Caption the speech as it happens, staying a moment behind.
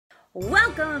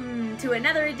Welcome to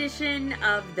another edition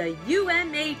of the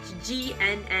UMH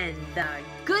GNN, the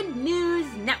Good News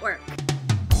Network.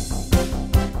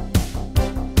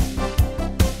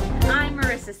 I'm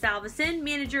Marissa Salveson,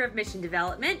 Manager of Mission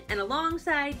Development, and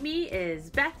alongside me is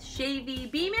Beth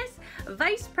Shavy-Bemis,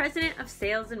 Vice President of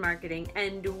Sales and Marketing,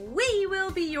 and we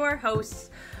will be your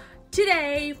hosts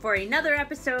today for another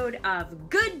episode of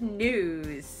Good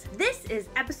News. This is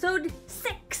episode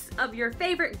 6 of your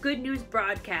favorite Good News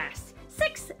broadcast.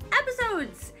 6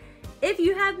 episodes! If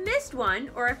you have missed one,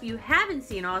 or if you haven't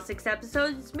seen all 6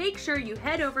 episodes, make sure you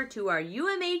head over to our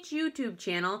UMH YouTube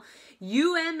channel,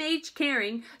 UMH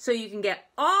Caring, so you can get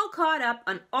all caught up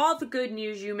on all the good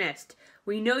news you missed.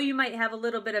 We know you might have a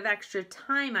little bit of extra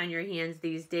time on your hands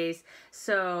these days,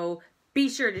 so be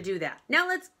sure to do that. Now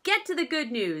let's get to the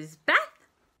good news. Beth?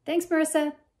 Thanks,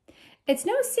 Marissa. It's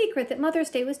no secret that Mother's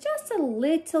Day was just a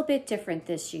little bit different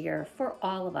this year for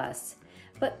all of us.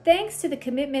 But thanks to the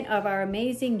commitment of our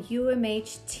amazing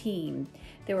UMH team,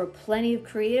 there were plenty of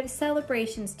creative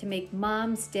celebrations to make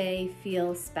Mom's Day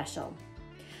feel special.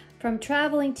 From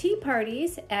traveling tea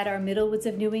parties at our Middlewoods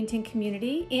of Newington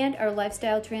community and our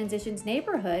Lifestyle Transitions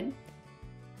neighborhood,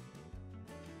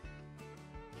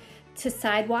 to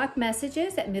sidewalk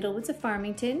messages at Middlewoods of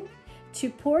Farmington, to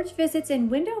porch visits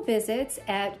and window visits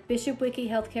at Bishop Wicke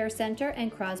Healthcare Center and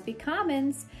Crosby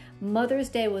Commons, Mother's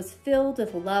Day was filled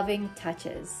with loving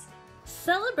touches.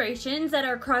 Celebrations at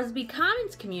our Crosby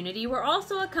Commons community were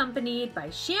also accompanied by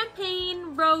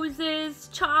champagne, roses,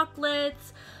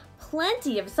 chocolates,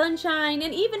 plenty of sunshine,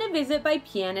 and even a visit by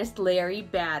pianist Larry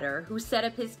Batter, who set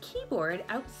up his keyboard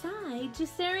outside to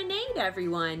serenade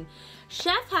everyone.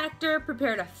 Chef Hector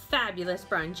prepared a fabulous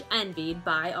brunch envied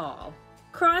by all.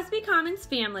 Crosby Commons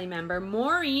family member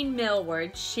Maureen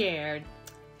Millward shared,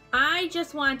 "I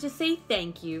just want to say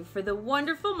thank you for the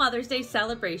wonderful Mother's Day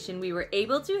celebration we were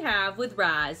able to have with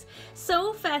Roz.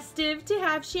 So festive to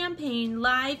have champagne,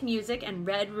 live music, and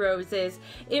red roses.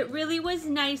 It really was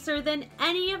nicer than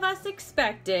any of us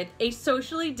expected a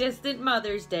socially distant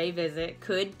Mother's Day visit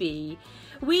could be.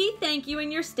 We thank you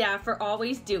and your staff for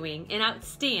always doing an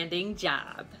outstanding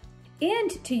job."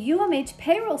 And to UMH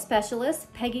payroll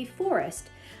specialist Peggy Forrest,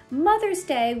 Mother's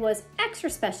Day was extra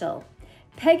special.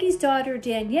 Peggy's daughter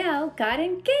Danielle got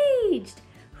engaged.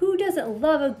 Who doesn't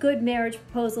love a good marriage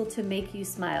proposal to make you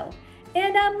smile?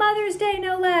 And on Mother's Day,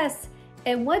 no less.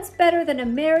 And what's better than a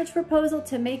marriage proposal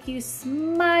to make you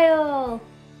smile?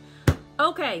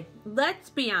 Okay, let's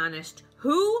be honest.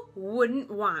 Who wouldn't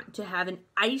want to have an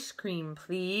ice cream,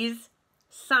 please?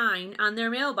 Sign on their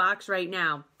mailbox right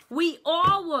now. We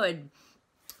all would,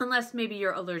 unless maybe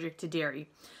you're allergic to dairy.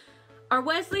 Our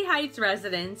Wesley Heights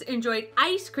residents enjoyed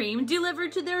ice cream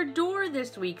delivered to their door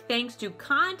this week thanks to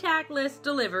contactless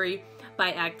delivery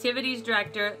by Activities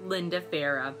Director Linda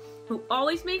Farah, who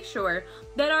always makes sure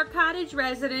that our cottage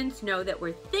residents know that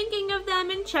we're thinking of them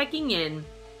and checking in.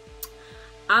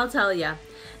 I'll tell ya,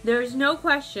 there's no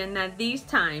question that these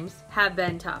times have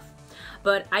been tough,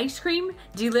 but ice cream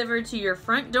delivered to your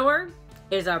front door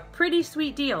is a pretty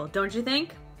sweet deal, don't you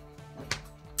think?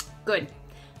 Good.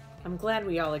 I'm glad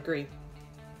we all agree.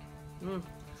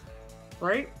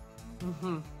 Right?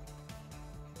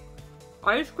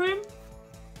 Ice cream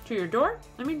to your door?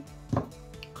 I mean,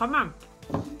 come on.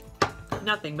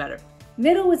 Nothing better.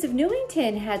 Middlewoods of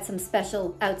Newington had some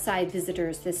special outside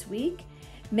visitors this week.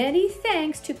 Many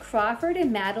thanks to Crawford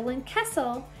and Madeline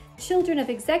Kessel, children of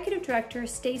Executive Director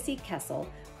Stacy Kessel,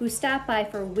 who stopped by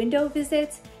for window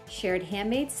visits, shared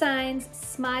handmade signs,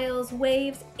 smiles,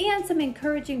 waves, and some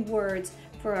encouraging words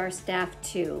for our staff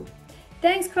too.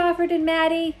 Thanks, Crawford and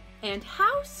Maddie. And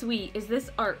how sweet is this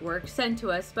artwork sent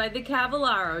to us by the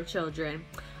Cavallaro children?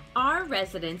 Our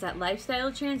residents at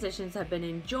Lifestyle Transitions have been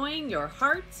enjoying your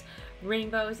hearts,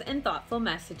 rainbows, and thoughtful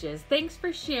messages. Thanks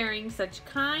for sharing such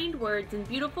kind words and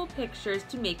beautiful pictures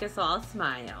to make us all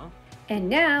smile. And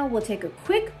now we'll take a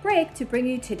quick break to bring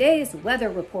you today's weather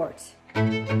report.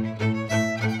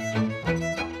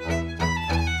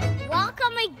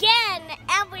 Welcome again,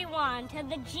 everyone, to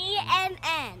the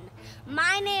GNN.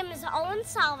 My name is Owen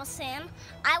Salveson.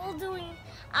 I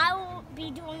will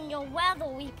be doing your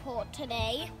weather report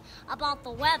today about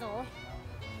the weather.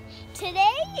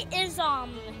 Today is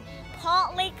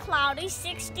partly cloudy,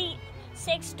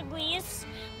 66 degrees.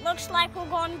 Looks like we're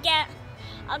going to get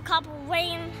a couple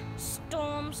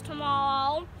rainstorms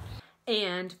tomorrow.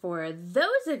 And for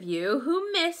those of you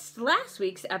who missed last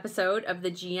week's episode of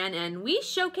the GNN, we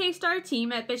showcased our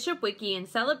team at Bishop Wicke in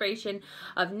celebration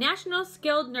of National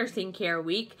Skilled Nursing Care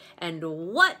Week, and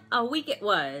what a week it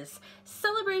was.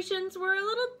 Celebrations were a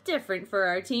little different for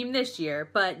our team this year,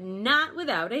 but not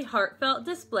without a heartfelt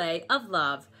display of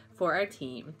love for our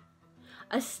team.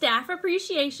 A staff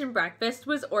appreciation breakfast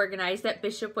was organized at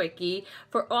Bishop Wiki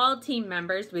for all team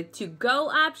members with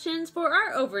to-go options for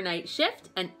our overnight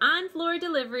shift and on-floor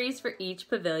deliveries for each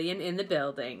pavilion in the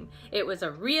building. It was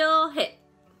a real hit.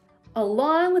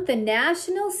 Along with the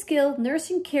National Skilled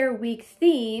Nursing Care Week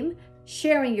theme,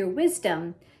 Sharing Your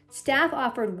Wisdom, staff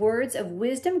offered words of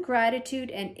wisdom,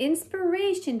 gratitude, and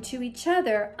inspiration to each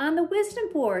other on the wisdom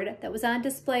board that was on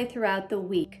display throughout the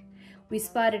week. We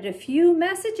spotted a few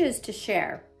messages to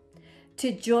share.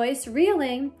 To Joyce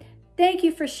Reeling, thank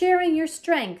you for sharing your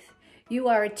strength. You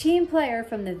are a team player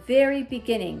from the very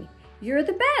beginning. You're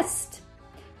the best.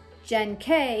 Jen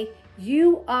K,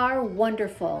 you are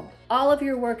wonderful. All of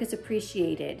your work is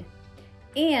appreciated.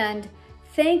 And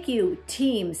thank you,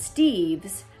 Team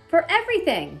Steves, for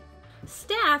everything.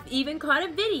 Staff even caught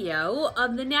a video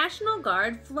of the National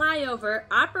Guard flyover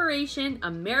Operation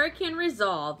American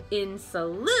Resolve in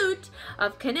salute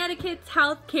of Connecticut's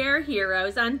healthcare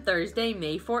heroes on Thursday,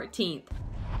 May 14th.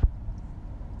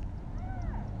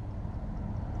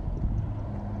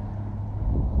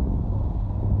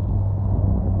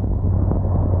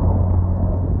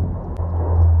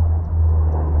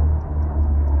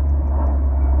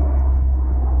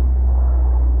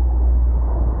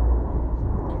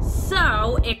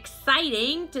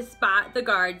 Exciting to spot the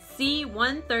Guard's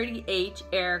C-130H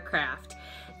aircraft.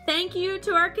 Thank you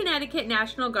to our Connecticut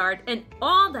National Guard and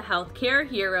all the healthcare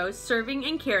heroes serving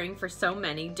and caring for so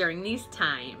many during these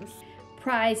times.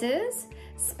 Prizes,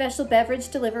 special beverage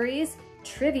deliveries,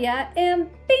 trivia, and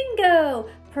bingo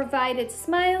provided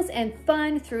smiles and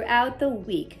fun throughout the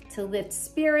week to lift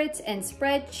spirits and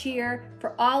spread cheer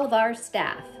for all of our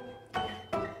staff.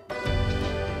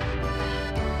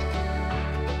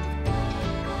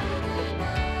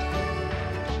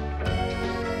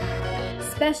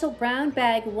 Special brown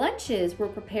bag lunches were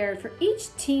prepared for each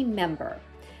team member,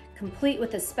 complete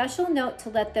with a special note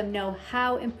to let them know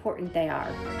how important they are.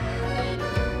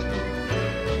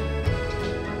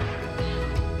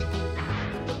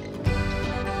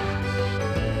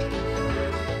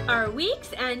 Our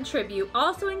week's end tribute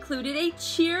also included a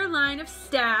cheer line of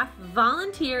staff,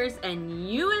 volunteers, and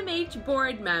UMH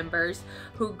board members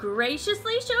who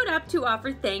graciously showed up to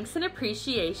offer thanks and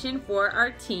appreciation for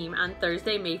our team on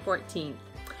Thursday, May 14th.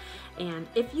 And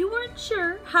if you weren't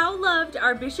sure how loved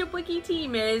our Bishop Wiki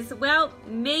team is, well,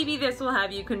 maybe this will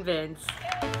have you convinced.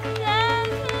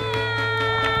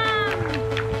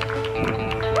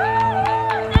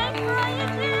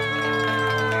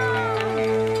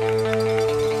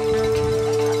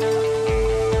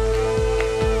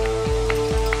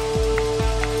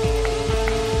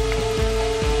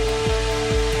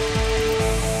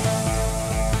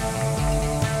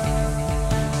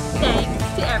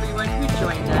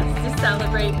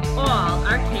 Celebrate all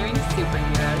our caring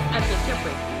superheroes at Bishop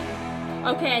Wiki.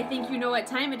 Okay, I think you know what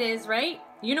time it is, right?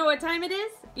 You know what time it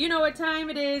is? You know what time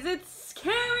it is. It's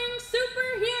Caring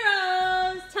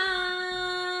Superheroes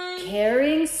time!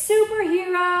 Caring Superheroes!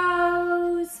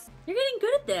 You're getting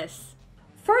good at this.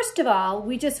 First of all,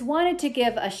 we just wanted to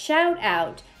give a shout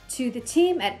out to the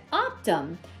team at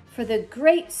Optum for the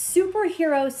great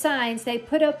superhero signs they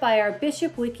put up by our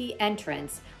Bishop Wiki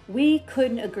entrance. We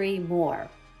couldn't agree more.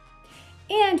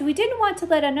 And we didn't want to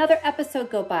let another episode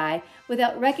go by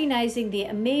without recognizing the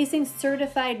amazing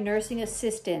certified nursing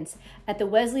assistants at the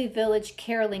Wesley Village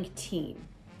CareLink team.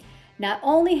 Not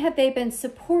only have they been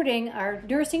supporting our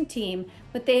nursing team,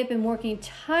 but they have been working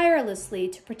tirelessly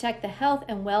to protect the health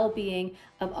and well-being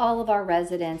of all of our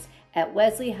residents at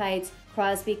Wesley Heights,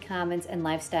 Crosby Commons, and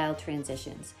Lifestyle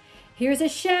Transitions. Here's a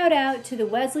shout out to the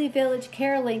Wesley Village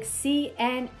CareLink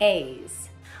CNAs.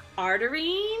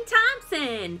 Arterine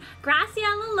Thompson,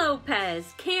 Graciela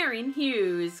Lopez, Karen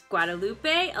Hughes,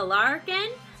 Guadalupe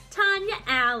Alarcon, Tanya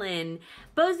Allen,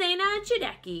 Bozena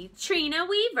Chudecki, Trina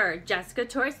Weaver, Jessica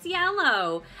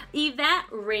Torciello, Yvette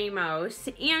Ramos,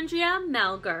 Andrea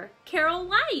Melger, Carol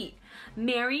White,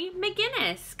 Mary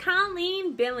McGinnis,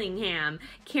 Colleen Billingham,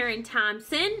 Karen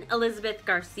Thompson, Elizabeth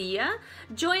Garcia,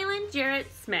 Joylyn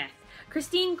Jarrett Smith,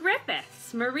 Christine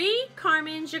Griffiths, Marie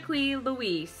Carmen Jacque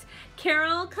Luis,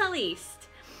 Carol Caliste,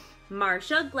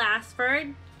 Marsha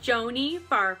Glassford, Joni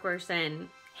Farquharson,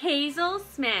 Hazel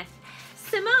Smith,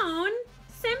 Simone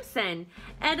Simpson,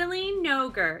 Edeline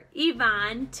Noger,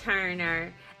 Yvonne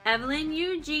Turner, Evelyn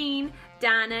Eugene,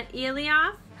 Donna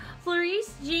Elioff,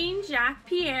 Florice Jean Jacques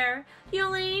Pierre,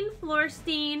 Yolaine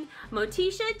Florstein,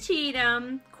 Motisha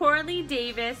Cheatham, Coralie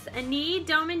Davis, Annie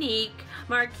Dominique,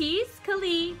 Marquise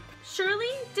Khalid, Shirley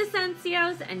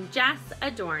DeCencios and Jess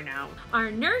Adorno.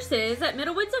 Our nurses at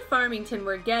Middlewoods of Farmington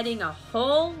were getting a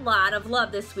whole lot of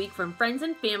love this week from friends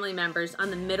and family members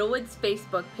on the Middlewoods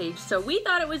Facebook page, so we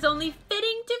thought it was only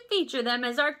fitting to feature them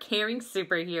as our caring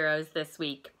superheroes this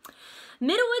week.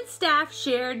 Middlewood staff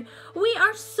shared, "We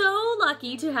are so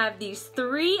lucky to have these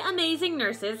 3 amazing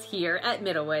nurses here at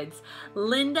Middlewoods,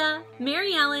 Linda,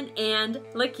 Mary Ellen, and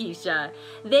Lakeisha.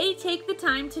 They take the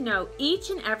time to know each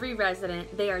and every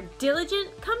resident. They are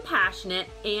diligent, compassionate,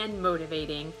 and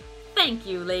motivating. Thank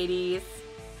you, ladies."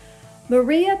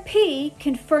 Maria P.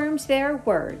 confirms their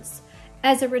words.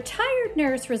 As a retired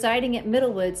nurse residing at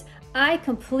Middlewoods, I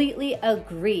completely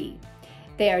agree.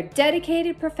 They are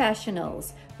dedicated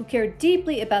professionals who care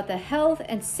deeply about the health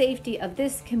and safety of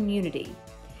this community.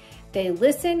 They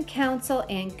listen, counsel,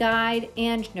 and guide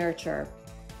and nurture.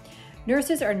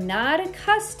 Nurses are not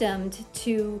accustomed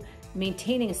to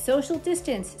maintaining a social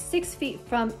distance 6 feet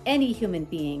from any human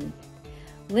being.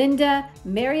 Linda,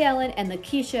 Mary Ellen, and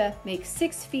Lakeisha make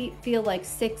 6 feet feel like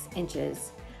 6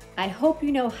 inches. I hope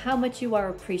you know how much you are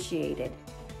appreciated.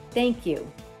 Thank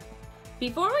you.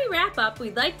 Before we wrap up,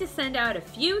 we'd like to send out a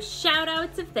few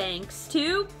shout-outs of thanks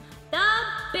to the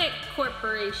BIC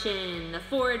Corporation, the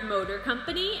Ford Motor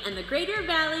Company, and the Greater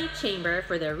Valley Chamber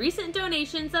for their recent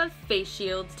donations of face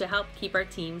shields to help keep our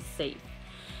teams safe.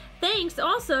 Thanks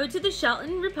also to the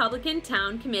Shelton Republican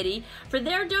Town Committee for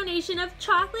their donation of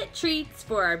chocolate treats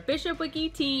for our Bishop Wiki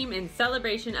team in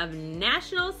celebration of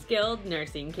National Skilled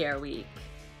Nursing Care Week.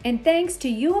 And thanks to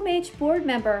UMH board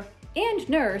member and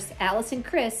nurse Allison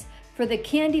Chris for the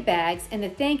candy bags and the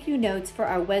thank you notes for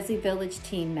our Wesley Village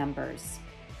team members.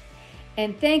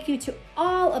 And thank you to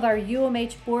all of our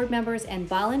UMH board members and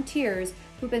volunteers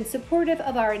who've been supportive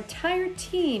of our entire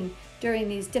team during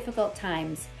these difficult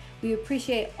times. We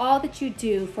appreciate all that you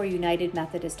do for United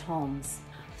Methodist Homes.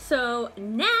 So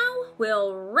now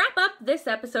we'll wrap up this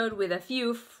episode with a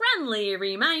few friendly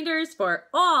reminders for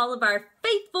all of our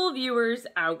faithful viewers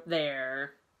out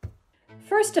there.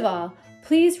 First of all,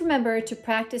 please remember to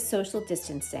practice social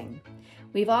distancing.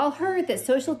 We've all heard that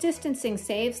social distancing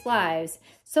saves lives,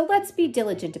 so let's be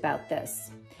diligent about this.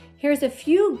 Here's a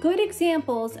few good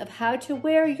examples of how to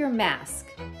wear your mask.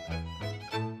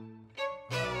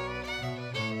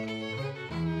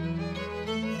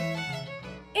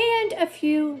 And a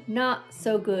few not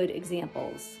so good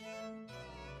examples.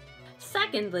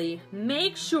 Secondly,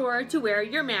 make sure to wear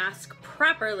your mask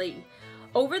properly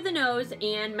over the nose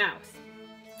and mouth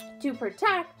to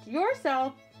protect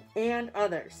yourself and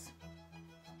others.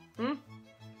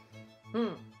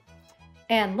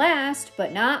 And last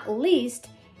but not least,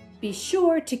 be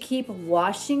sure to keep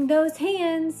washing those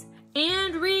hands.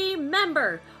 And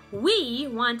remember, we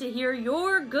want to hear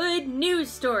your good news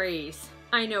stories.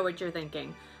 I know what you're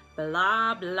thinking.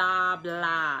 Blah, blah,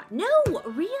 blah. No,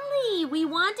 really, we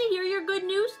want to hear your good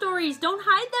news stories. Don't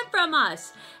hide them from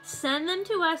us. Send them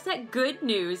to us at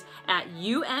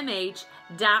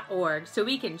goodnews@umh.org so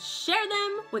we can share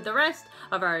them with the rest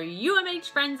of our UMH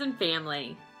friends and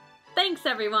family. Thanks,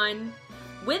 everyone.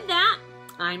 With that,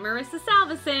 I'm Marissa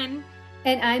Salveson.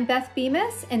 And I'm Beth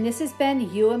Bemis, and this has been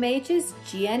UMH's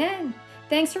GNN.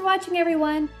 Thanks for watching,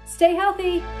 everyone. Stay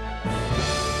healthy.